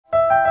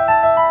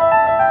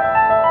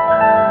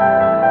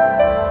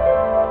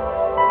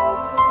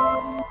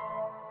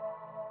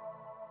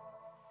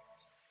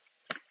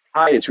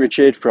Hi, it's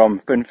Richard from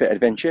Fun Fit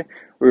Adventure.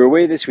 We're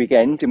away this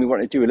weekend and we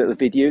want to do a little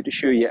video to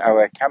show you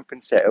our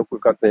camping setup.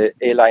 We've got the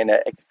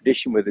Airliner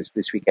Expedition with us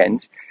this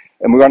weekend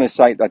and we're on a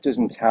site that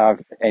doesn't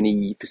have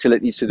any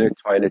facilities, so no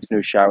toilets, no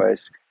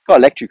showers. Got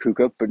electric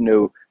hookup, but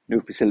no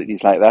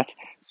facilities like that.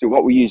 So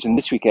what we're using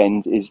this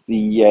weekend is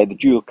the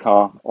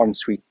Joolca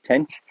Ensuite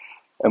tent,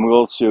 and we're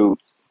also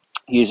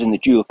using the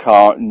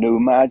Joolca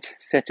Nomad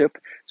setup.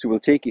 So we'll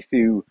take you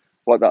through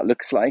what that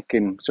looks like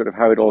and sort of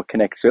how it all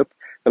connects up.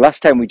 The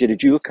last time we did a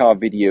Joolca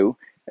video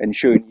and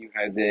showing you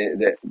how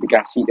the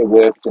gas heater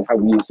worked and how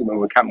we used it when we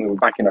were camping, we were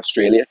back in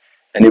Australia,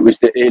 and it was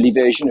the early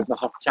version of the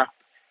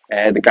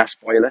HotTap, the gas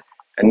boiler.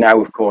 And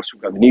now, of course,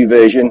 we've got the new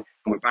version and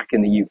we're back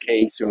in the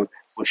UK, so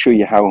we'll show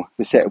you how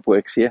the setup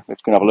works here.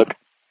 Let's go and have a look.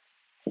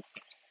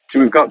 So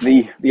we've got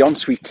the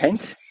ensuite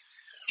tent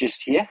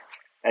just here,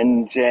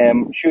 and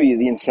show you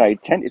the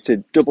inside tent. It's a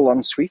double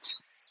ensuite,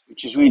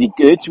 which is really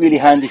good. It's really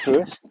handy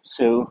for us.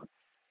 So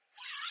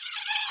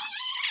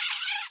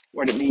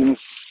what it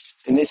means,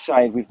 in this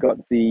side we've got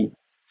the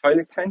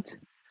toilet tent,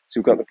 so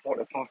we've got the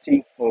porta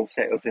potty all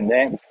set up in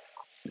there,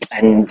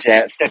 and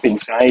step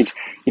inside,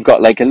 you've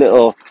got like a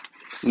little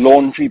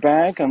laundry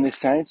bag on this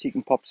side, so you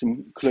can pop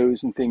some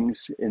clothes and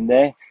things in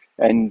there.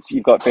 And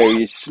you've got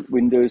various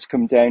windows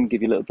come down,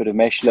 give you a little bit of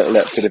mesh, little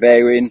bit of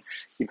air in.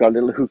 You've got a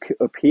little hook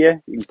up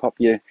here. You can pop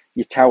your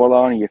towel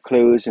on, or your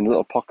clothes, and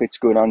little pockets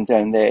going on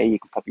down there. You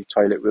can pop your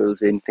toilet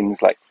rolls in,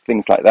 things like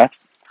that.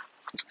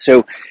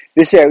 So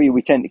this area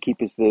we tend to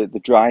keep as the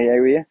dry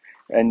area,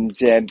 and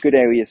good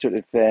area sort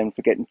of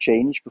for getting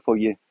changed before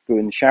you go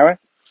in the shower.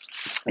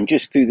 And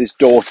just through this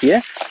door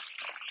here,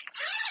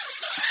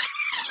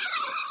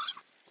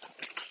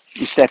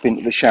 you step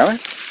into the shower.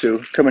 So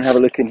come and have a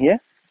look in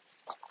here.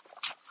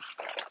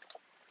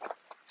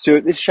 So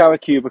this shower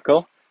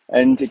cubicle,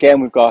 and again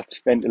we've got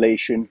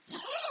ventilation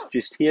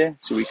just here,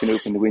 so we can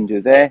open the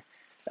window there.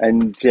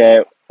 And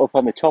up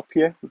on the top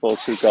here, we've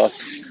also got,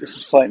 this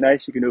is quite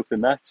nice, you can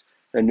open that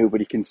and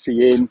nobody can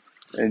see in,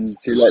 and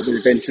to let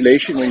the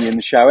ventilation when you're in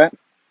the shower.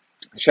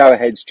 The shower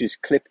head's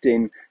just clipped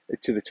in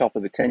to the top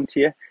of the tent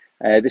here.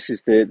 This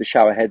is the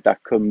shower head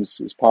that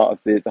comes as part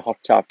of the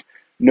HotTap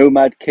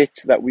Nomad kit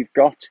that we've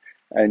got,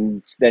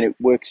 and then it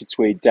works its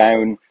way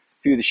down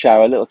through the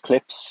shower, little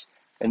clips,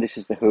 and this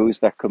is the hose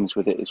that comes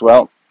with it as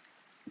well.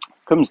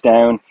 Comes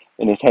down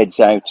and it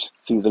heads out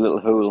through the little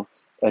hole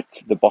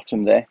at the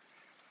bottom there,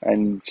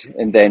 and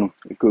then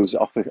it goes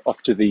off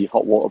to the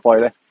hot water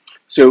boiler.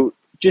 So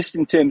just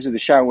in terms of the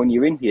shower, when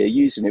you're in here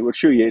using it, we'll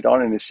show you it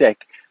on in a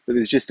sec, but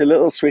there's just a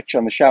little switch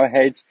on the shower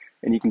head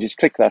and you can just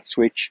click that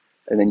switch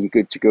and then you're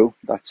good to go.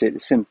 That's it.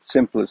 It's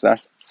simple as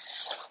that.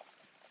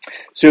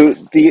 So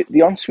the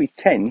ensuite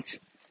tent,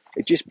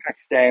 it just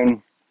packs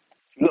down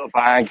a little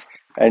bag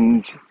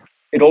and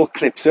it all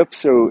clips up,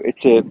 so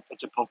it's a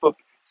pop-up.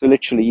 So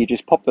literally you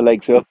just pop the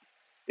legs up,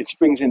 it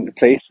springs into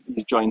place,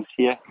 these joints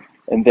here,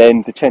 and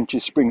then the tent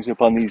just springs up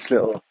on these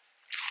little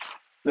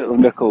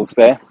knuckles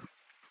there.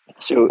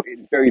 So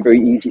it's very,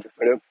 very easy to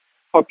put up.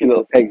 Pop your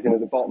little pegs into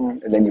the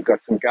bottom, and then you've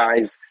got some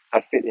guys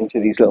that fit into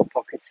these little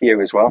pockets here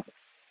as well,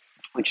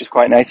 which is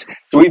quite nice.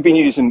 So we were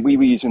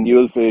using the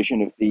old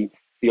version of the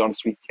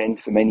ensuite tent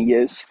for many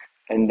years,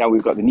 and now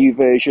we've got the new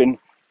version,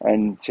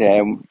 and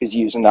is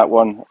using that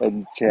one,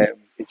 and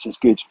it's as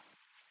good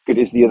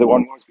as the other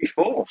one was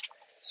before.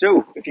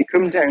 So if you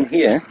come down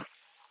here,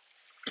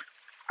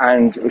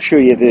 and I'll show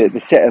you the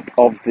setup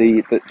of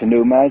the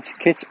Nomad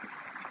kit.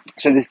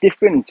 So there's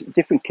different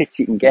kits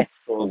you can get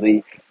for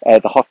the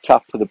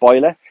HotTap for the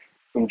boiler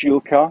from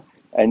Joolca,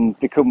 and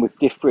they come with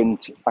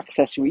different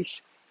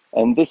accessories.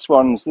 And this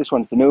one's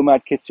the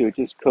Nomad kit, so it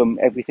does come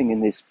everything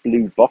in this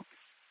blue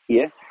box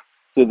here.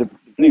 So the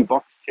blue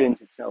box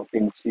turns itself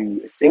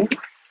into a sink,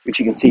 which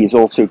you can see has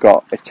also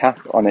got a tap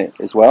on it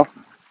as well.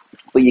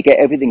 But you get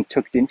everything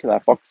tucked into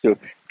that box. So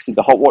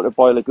the hot water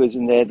boiler goes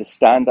in there, the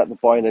stand that the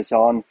boiler's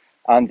on,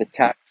 and the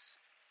taps,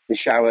 the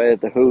shower,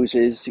 the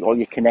hoses, all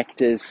your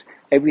connectors,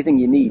 everything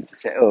you need to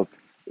set up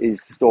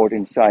is stored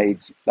inside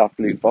that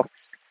blue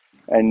box.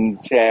 And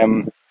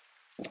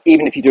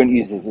even if you don't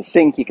use it as a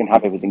sink, you can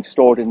have everything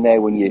stored in there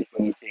when you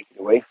take it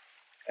away.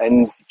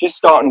 And just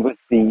starting with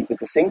the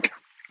sink.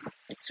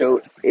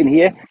 So in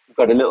here, we've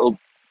got a little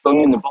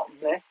bung in the bottom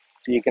there,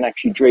 so you can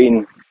actually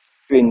drain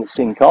the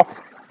sink off.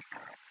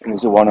 And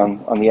there's a one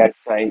on the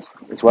outside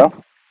as well.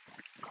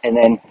 And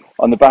then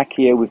on the back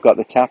here, we've got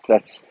the tap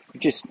that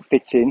just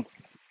fits in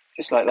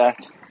just like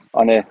that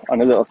on a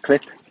little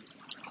clip.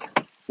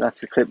 So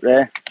that's the clip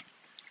there,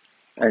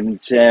 and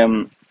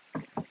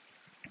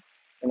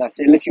that's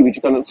it. Literally, we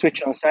just got a little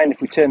switch on the side.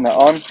 If we turn that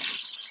on,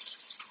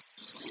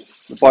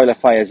 the boiler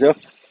fires up,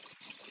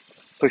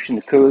 pushing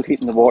the cool,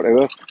 heating the water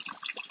up,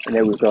 and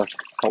there we've got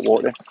hot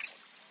water.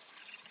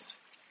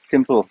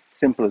 Simple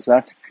as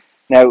that.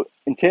 Now,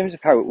 in terms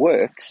of how it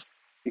works,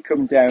 you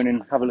come down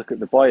and have a look at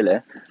the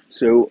boiler.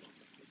 So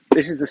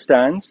this is the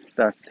stands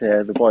that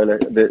the boiler,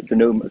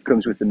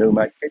 comes with the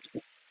Nomad kit.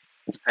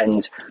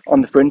 And on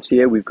the front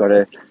here, we've got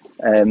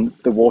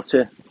the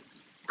water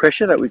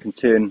pressure that we can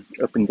turn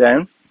up and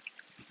down.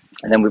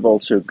 And then we've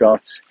also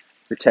got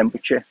the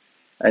temperature.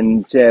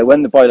 And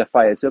when the boiler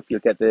fires up, you'll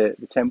get the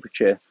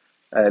temperature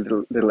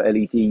little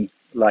LED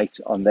light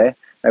on there.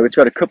 Now it's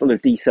got a couple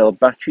of D-cell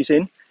batteries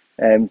in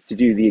to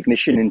do the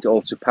ignition and to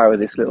also power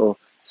this little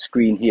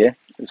screen here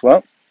as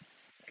well.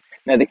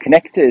 Now the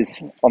connectors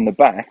on the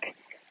back,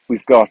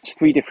 we've got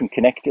 3 different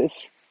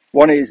connectors.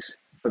 One is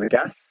for the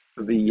gas,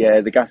 for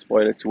the gas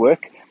boiler to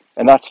work,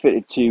 and that's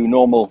fitted to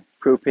normal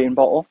propane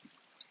bottle.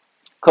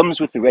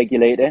 Comes with the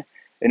regulator,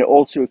 and it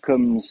also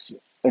comes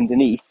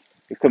underneath.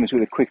 It comes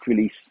with a quick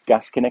release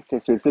gas connector.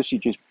 So it's literally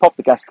just pop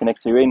the gas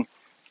connector in,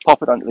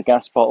 pop it onto the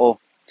gas bottle,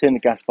 turn the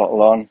gas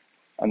bottle on,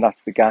 and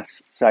that's the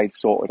gas side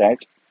sorted out.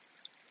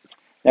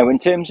 Now, in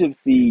terms of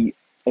the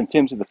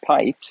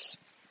pipes,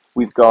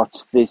 we've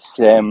got this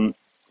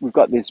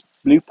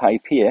blue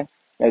pipe here.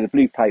 Now, the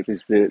blue pipe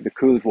is the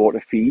cooled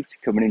water feed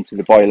coming into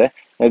the boiler.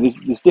 Now,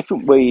 there's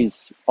different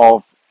ways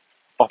of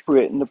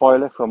operating the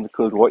boiler from the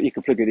cooled water. You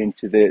can plug it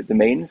into the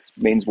mains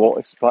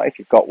water supply if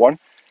you've got one,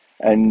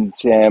 and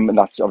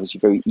that's obviously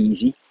very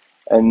easy.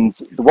 And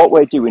what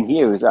we're doing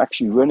here is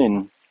actually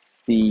running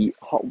the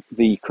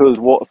cooled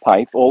water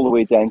pipe all the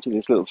way down to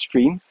this little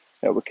stream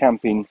that we're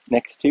camping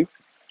next to.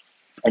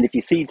 And if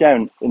you see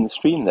down in the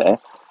stream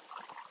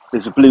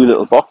there's a blue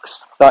little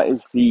box. That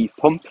is the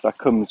pump that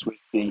comes with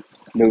the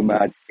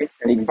Nomad kit,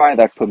 and you can buy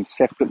that pump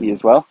separately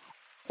as well.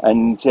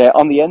 And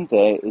on the end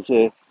there is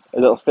a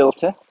little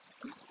filter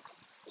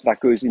that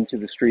goes into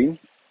the stream,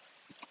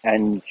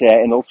 and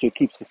also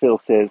keeps the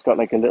filter. It's got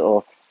like a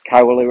little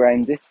cowl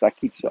around it that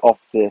keeps it off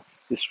the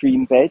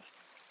stream bed,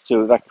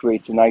 so that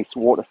creates a nice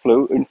water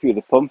flow in through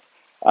the pump.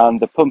 And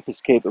the pump is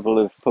capable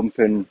of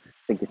pumping,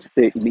 I think it's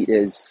 30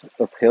 meters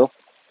uphill.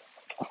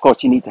 Of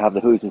course, you need to have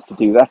the hoses to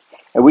do that.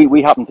 And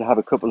we happen to have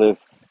a couple of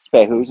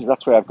spare hoses.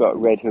 That's why I've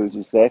got red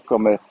hoses there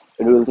from an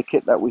older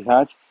kit that we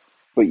had.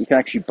 But you can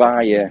actually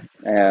buy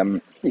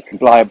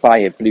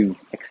a blue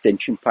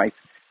extension pipe,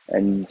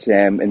 and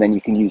then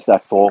you can use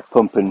that for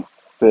pumping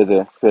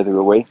further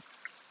away.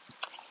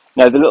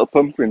 Now the little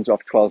pump runs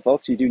off 12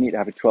 volts. You do need to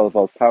have a 12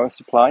 volt power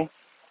supply,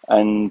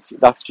 and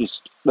that's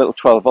just little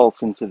 12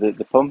 volts into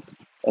the pump,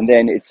 and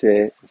then it's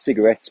a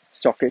cigarette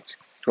socket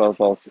 12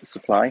 volt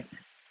supply.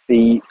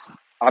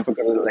 I've got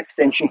a little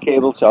extension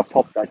cable, so I've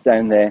popped that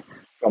down there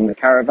from the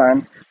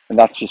caravan, and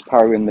that's just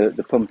powering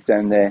the pump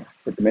down there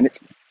at the minute.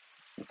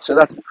 So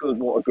that's the cooled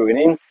water going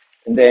in,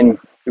 and then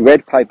the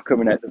red pipe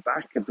coming out the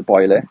back of the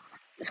boiler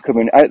is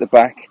coming out the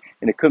back,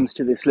 and it comes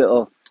to this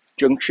little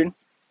junction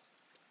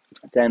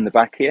down the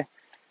back here.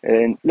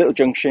 And little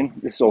junction,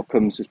 this all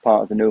comes as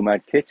part of the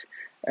Nomad kit,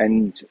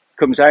 and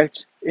comes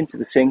out into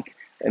the sink,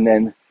 and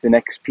then the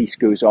next piece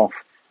goes off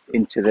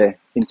into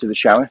the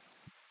shower.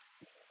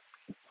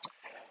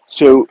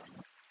 So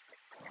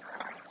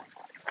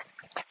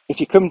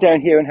if you come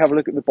down here and have a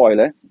look at the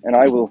boiler, and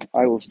I will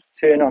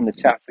turn on the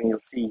tap, and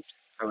you'll see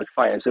how it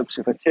fires up.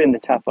 So if I turn the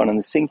tap on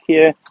the sink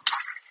here,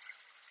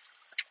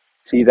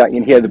 see that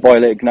you can hear the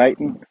boiler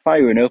igniting,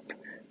 firing up,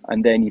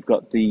 and then you've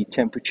got the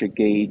temperature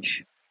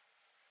gauge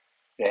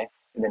there,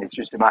 and then it's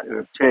just a matter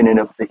of turning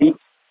up the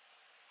heat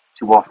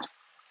to what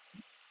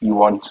you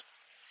want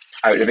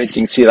out of it.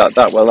 You can see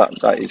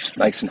that is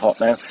nice and hot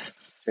now.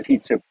 So it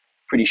heats up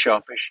pretty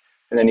sharpish,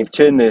 and then you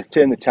turn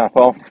the tap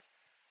off.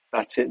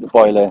 That's it. The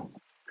boiler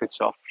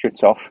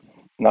shuts off,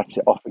 and that's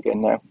it off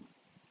again now.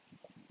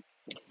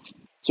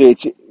 So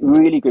it's a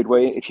really good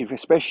way,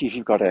 especially if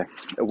you've got a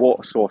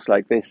water source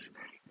like this,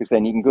 because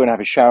then you can go and have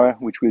a shower,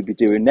 which we'll be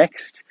doing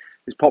next.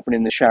 Is popping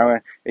in the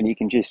shower, and you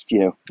can just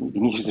you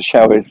can use the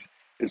showers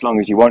as long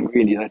as you want.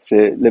 Really, that's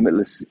a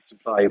limitless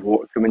supply of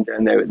water coming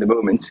down there at the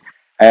moment.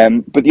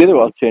 But the other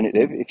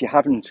alternative, if you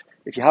haven't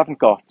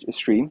got a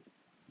stream,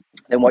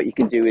 then what you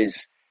can do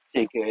is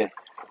take a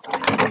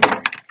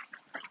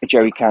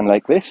jerry can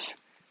like this,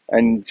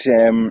 and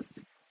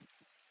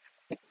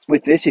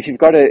with this, if you've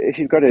got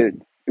a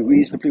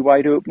reasonably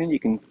wide opening,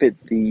 you can fit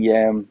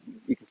the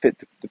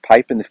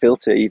pipe and the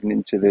filter even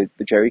into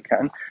the jerry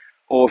can.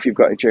 Or if you've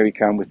got a jerry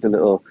can with the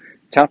little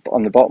tap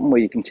on the bottom where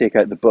you can take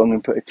out the bung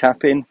and put a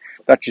tap in,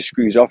 that just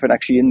screws off. And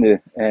actually in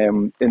the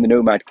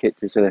Nomad kit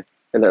there's a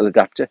little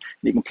adapter.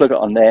 You can plug it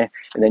on there,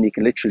 and then you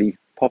can literally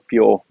pop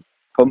your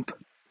pump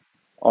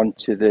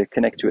onto the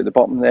connector at the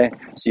bottom there.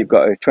 So you've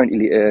got a 20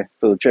 litre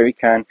full jerry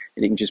can,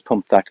 and you can just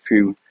pump that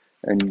through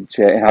and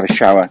have a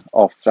shower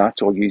off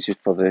that, or use it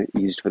for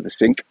the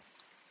sink.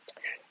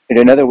 And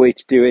another way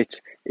to do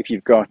it, if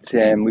you've got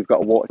we've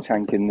got a water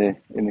tank in the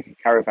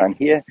caravan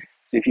here.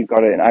 So if you've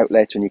got an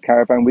outlet on your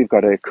caravan, we've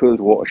got a cold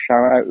water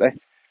shower outlet.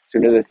 So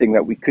another thing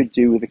that we could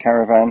do with the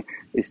caravan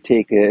is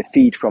take a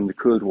feed from the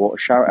cold water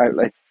shower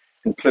outlet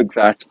and plug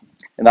that,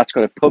 and that's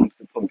got a pump.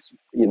 The pumps,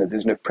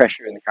 there's no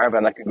pressure in the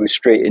caravan, that can go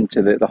straight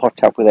into the hot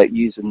tap without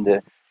using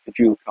the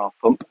Joolca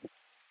pump.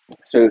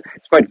 So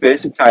it's quite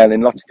versatile in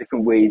lots of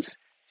different ways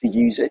to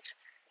use it.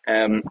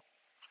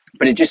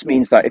 But it just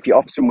means that if you're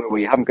off somewhere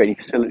where you haven't got any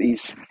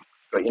facilities,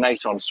 you've got your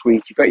nice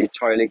ensuite, you've got your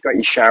toilet, you've got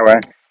your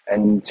shower,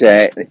 and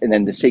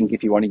then the sink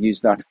if you want to use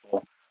that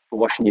for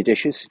washing your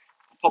dishes.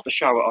 Pop the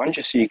shower on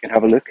just so you can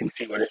have a look and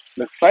see what it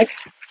looks like.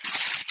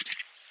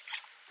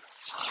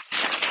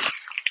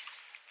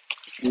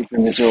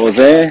 Open the door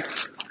there,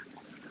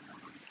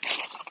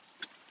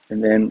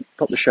 and then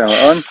pop the shower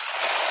on.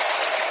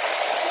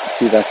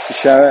 See, that's the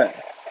shower.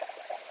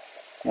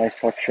 Nice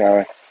hot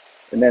shower.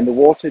 And then the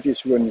water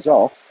just runs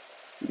off.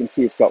 You can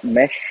see it's got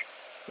mesh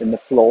in the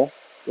floor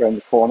around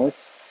the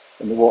corners,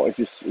 and the water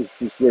just is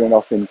just running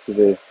off into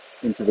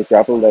the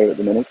gravel there at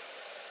the minute.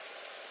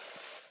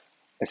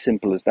 As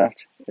simple as that.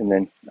 And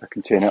then I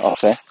can turn it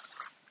off there.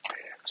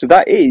 So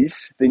that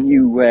is the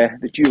new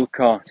the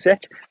Joolca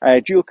set.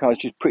 Joolca is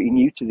just pretty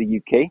new to the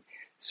UK,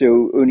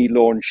 so only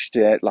launched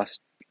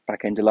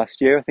back end of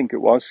last year, I think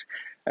it was.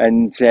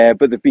 And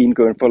but they've been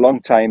going for a long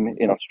time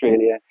in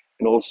Australia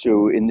and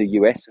also in the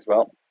US as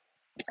well.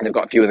 And they've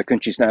got a few other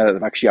countries now that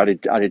they've actually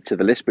added to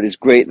the list. But it's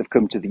great they've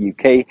come to the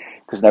UK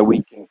because now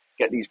we can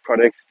get these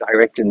products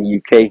direct in the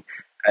UK.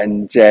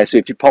 And so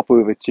if you pop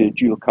over to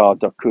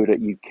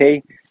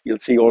joolca.co.uk, you'll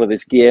see all of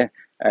this gear,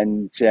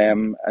 and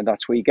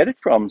that's where you get it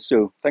from.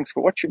 So thanks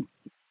for watching.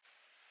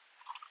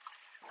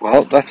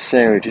 Well, that's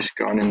Sarah just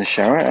gone in the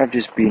shower. I've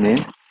just been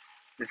in.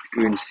 Let's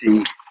go and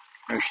see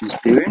how she's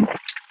doing.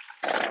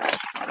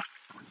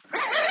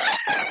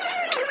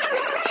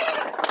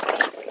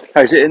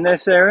 How's it in there,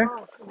 Sarah?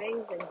 Oh,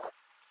 amazing.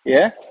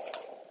 Yeah?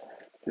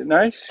 Is it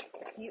nice?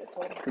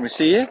 Beautiful. Can we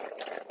see you?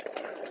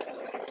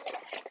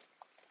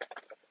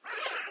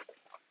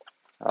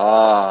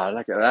 Ah,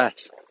 look at that.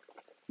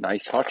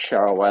 Nice hot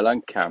shower while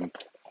on camp.